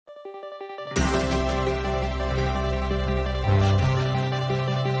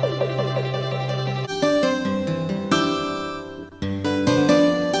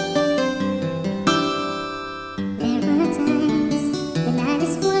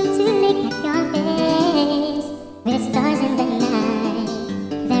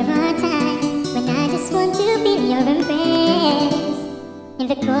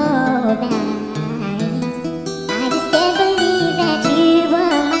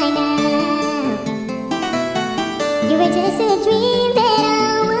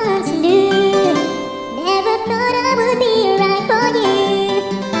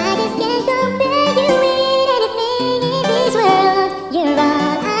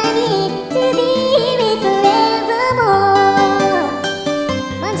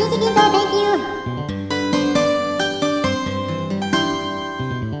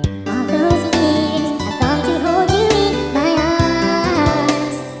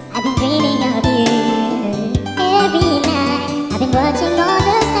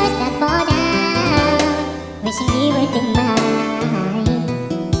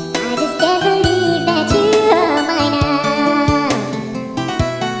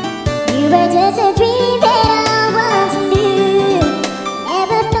were just a dream that I once knew.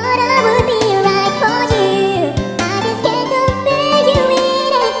 Never thought I would be right for you. I just can't compare you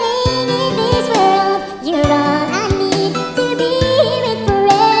with anything in this world. You're all I need to be with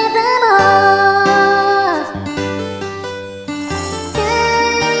forevermore.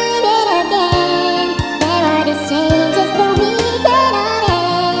 Time and again, there are these changes that we cannot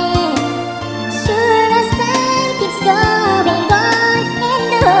end. Sure as time keeps going on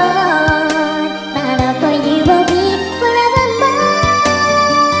and on, my love for you will be forevermore.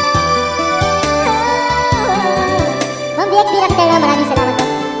 Ma'am DX, Mira Kitera, maraming salamat po.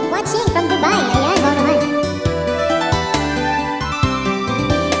 Watching from Dubai, ayan, wow naman.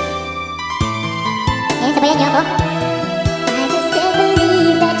 Ayan, sabayan niyo ako. I just can't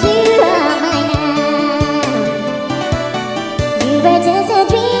believe that you are mine now. You were just a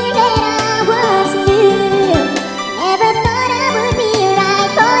dream that I once knew. Never thought I would be right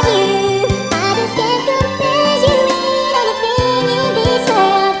for you. I just can't compare you with anything in this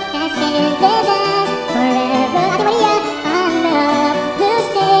world. As endless as forever. Ate Maria, our love will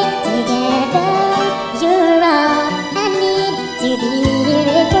stay together. You're all I need to be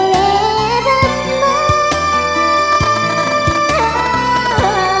with forevermore.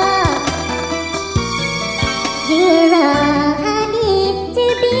 You're all I need to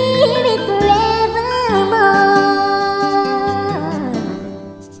be with forevermore.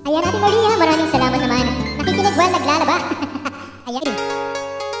 Ayan, Ate Maria, maraming salamat naman. Nakikinig while naglalaba. Ayan.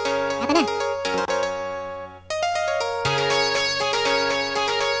 Ito na.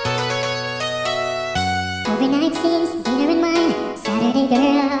 Overnight scenes, dinner and wine, Saturday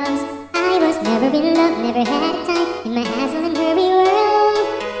girls. I was never in love, never had a time in my hassle and hurry world.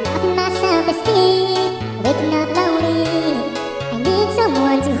 Loving my self-esteem, waking up lonely. I need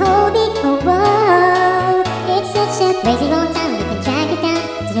someone to hold me. Oh, whoa. It's such a crazy long time, you can drag it down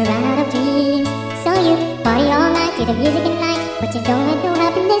till you run out of dreams. So you party all night to the music and lights, but you don't let no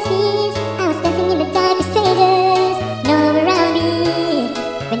happiness peace. I was dancing in the dark with strangers, no one around me,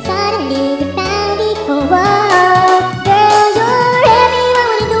 when suddenly you found me. Oh, whoa. Girl, you're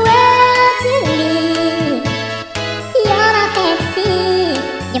everyone in the world to me. You're my fantasy,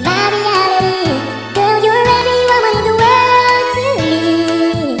 you're my reality. Girl, you're everyone in the world to me.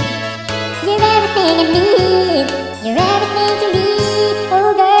 You're everything I need, you're everything to me.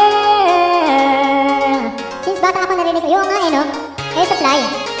 Oh, girl. Since bata ako narinig ko yung nga no? Air supply.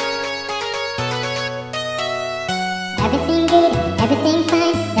 Everything good, everything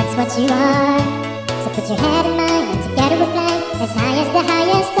fine, that's what you are. So put your head in mine and together we'll fly as high as the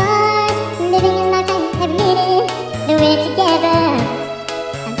highest stars. Living a lifetime, every minute, do it together.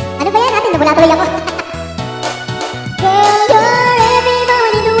 Ano ba yan? Atin, nabula tuloy ako. Girl, you're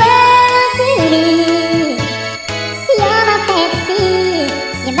everyone in the world to me. You're my fantasy,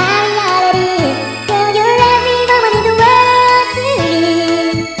 you're my reality. Girl, you're everyone in the world to me.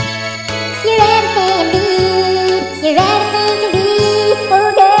 You're everything I need, you're everything to me. Oh,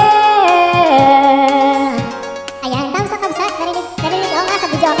 girl. Ayan, thumbs up, narinig ko nga sa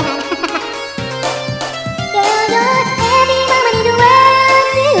video ka. Girl, you're everyone in the world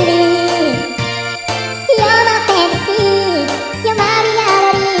to me. You're my fantasy, you're my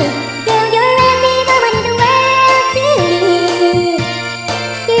reality. Girl, you're everyone in the world to me.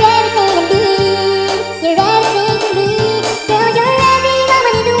 You're everything I need, you're everything to me. Girl, you're everyone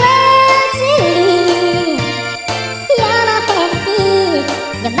in the world to me. You're my fantasy,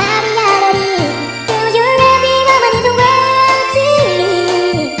 you're my reality. Girl, you're everyone in the world to me.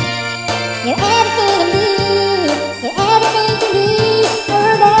 You're everything I need, you're everything to me.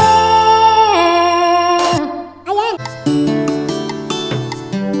 Oh, girl. Ayan.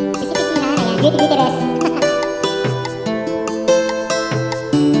 Kisi-kisihan, ayan. Beauty rest.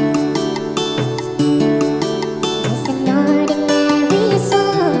 Just an ordinary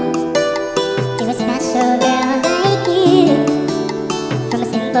song to a special girl like you. From a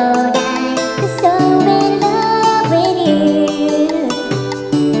simple guy who's so in love with you.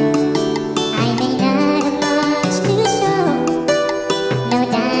 I may not have much to show, no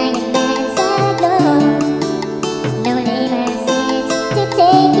diamonds aglow, no limousines to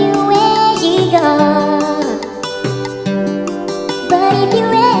take you where you go. But if you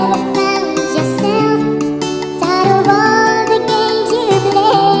ever found yourself tired of all the games you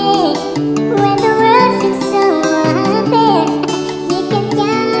play, when the world seems so unfair, you can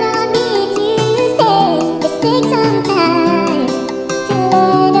count on me to stay. Just take some time to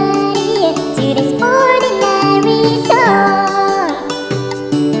learn an ear to this ordinary song.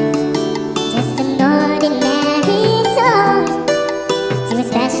 Just an ordinary song to a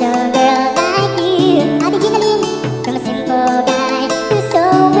special girl like you. Ate Ginaline, from a simple guy who's so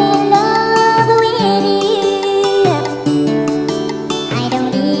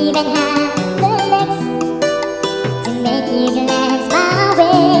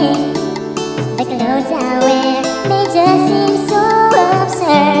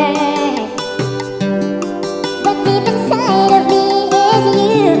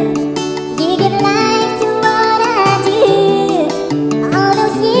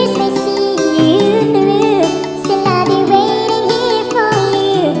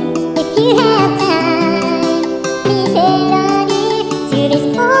you have time, please head on in to this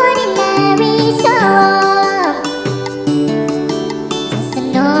ordinary song. Just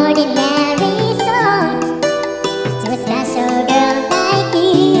an ordinary song to a special girl like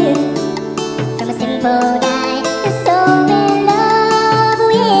you, from a simple guy who's so in love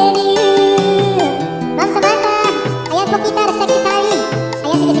with you. Ma'am Samantha, ayan po kita, the secretary.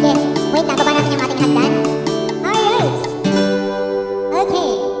 Ayan, sige, sige. Wait na, baba natin yung ating hagdan. Alright.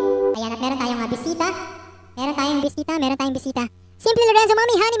 Okay. Ayan, at meron tayong bisita. Meron tayong bisita. Simple Lorenzo,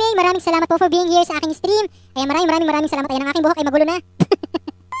 Mommy, Honey May, maraming salamat po for being here sa aking stream. Ayan, maraming salamat. Ayan, ang aking buhok ay magulo na.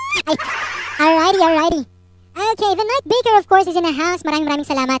 Alrighty. Okay, the Night Baker of course is in the house. Maraming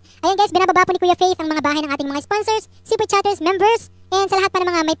salamat. Ayan guys, binababa po ni Kuya Faith ang mga bahay ng ating mga sponsors, super chatters, members, and sa lahat pa ng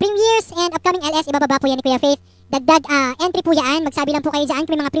mga may premieres and upcoming LS, ibababa po yan ni Kuya Faith. Dagdag entry po yan. Magsabi lang po kayo dyan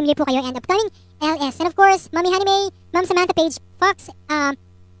kung may mga premiere po kayo and upcoming LS. And of course, Mommy Honey May, Ma'am Samantha Page, Fox,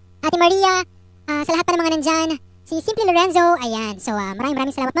 Ate Maria, sa lahat pa ng mga nandyan, si Simple Lorenzo, ayan. So,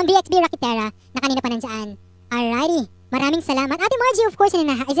 maraming salamat. Ma'am BXB Rakitera, na kanina pa nandyan. Alrighty, maraming salamat. Ate Margie, of course, is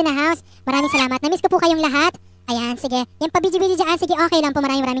in the house. Maraming salamat. Namiss ko po kayong lahat. Ayan, sige. Yung pabidyo-bidyo dyan, sige, okay lang po.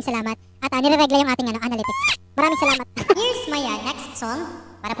 Maraming salamat. At nire-regla yung ating analytics. Maraming salamat. Here's my next song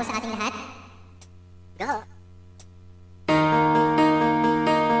para po sa ating lahat. Go!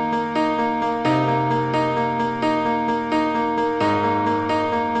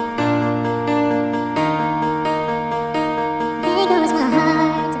 There goes my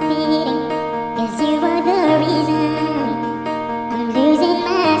heart beating, 'cause you are the reason I'm losing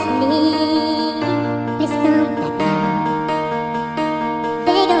my sleep. Please come back now.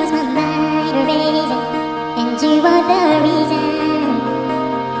 There goes my mind racing, and you are the reason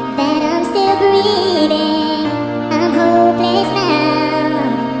that I'm still breathing. I'm hopeless now.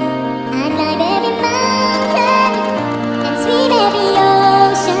 I'd climb every mountain and swim every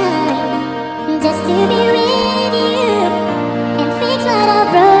ocean just to be with you and fix what I've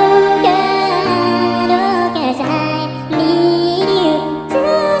broken. Oh, 'cause I need you to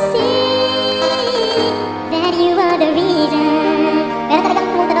see that you are the reason. Meron talagang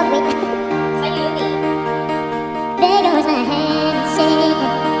tumutunog, wait. Sa'yo yun eh. There goes my hand shaking,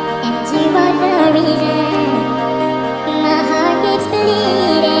 and you are the reason. My heart keeps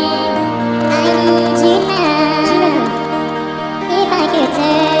bleeding. I need you now. If I could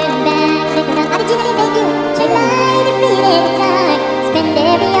turn back the clock. Ate Gina, thank you. Should I defeat in the dark? Spend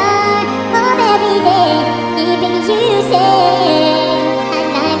every hour of every day keeping you safe. I'd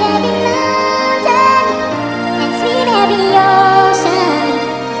climb every mountain and swim every ocean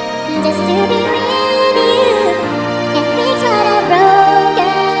just to be with you and fix what I've broken.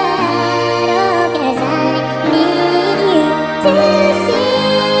 Oh, 'cause I need you to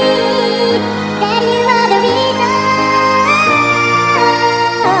see that you are the reason.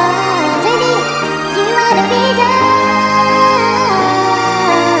 Jamie, you are the reason.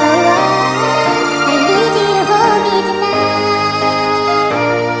 I need you to hold me tonight.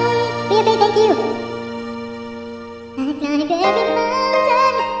 Baby, thank you. I'd climb every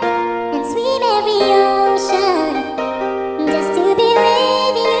mountain and swim every ocean just to be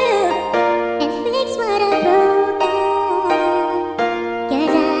with you and fix what I've broken.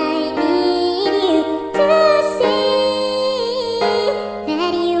 'Cause I need you to see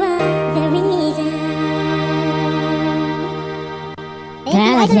that you are the reason. Thank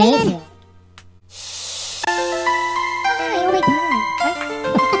you, Idol Raven. Ay, oh my God.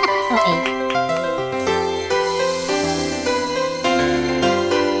 Okay.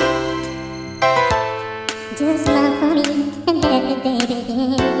 Just smile for me and let the day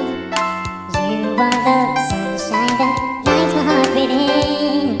begin. You are the sunshine that lights my heart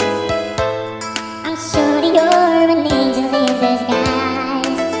within. I'm sure you're an angel in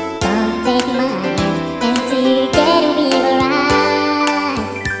disguise. Come take my hand and together we will ride.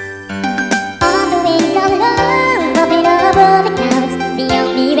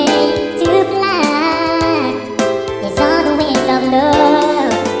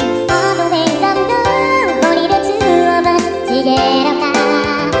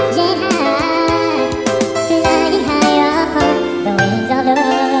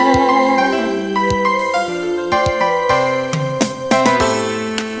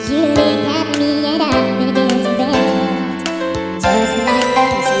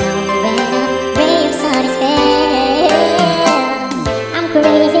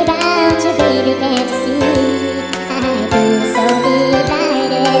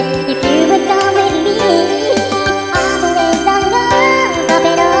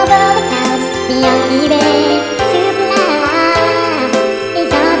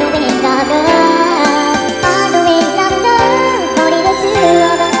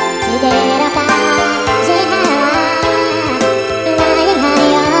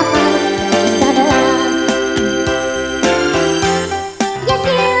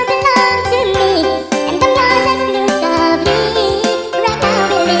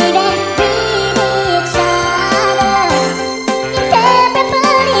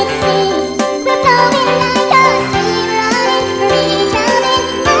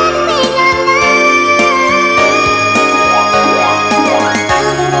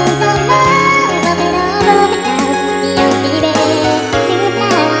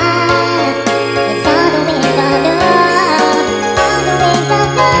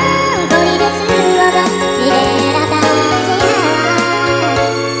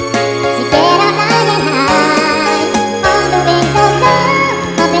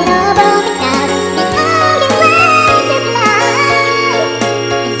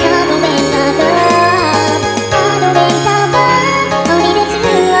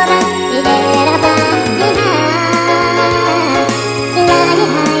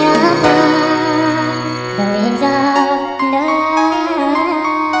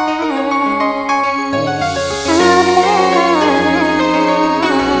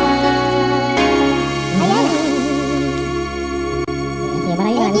 Ayan,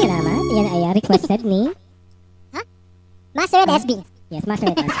 maraming salamat. Yan ay requested ni... Master at SB. Yes,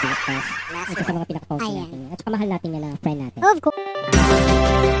 Master at SB. Ito sa mga pinaka-post natin. At saka mahal natin yan na friend natin. Of course.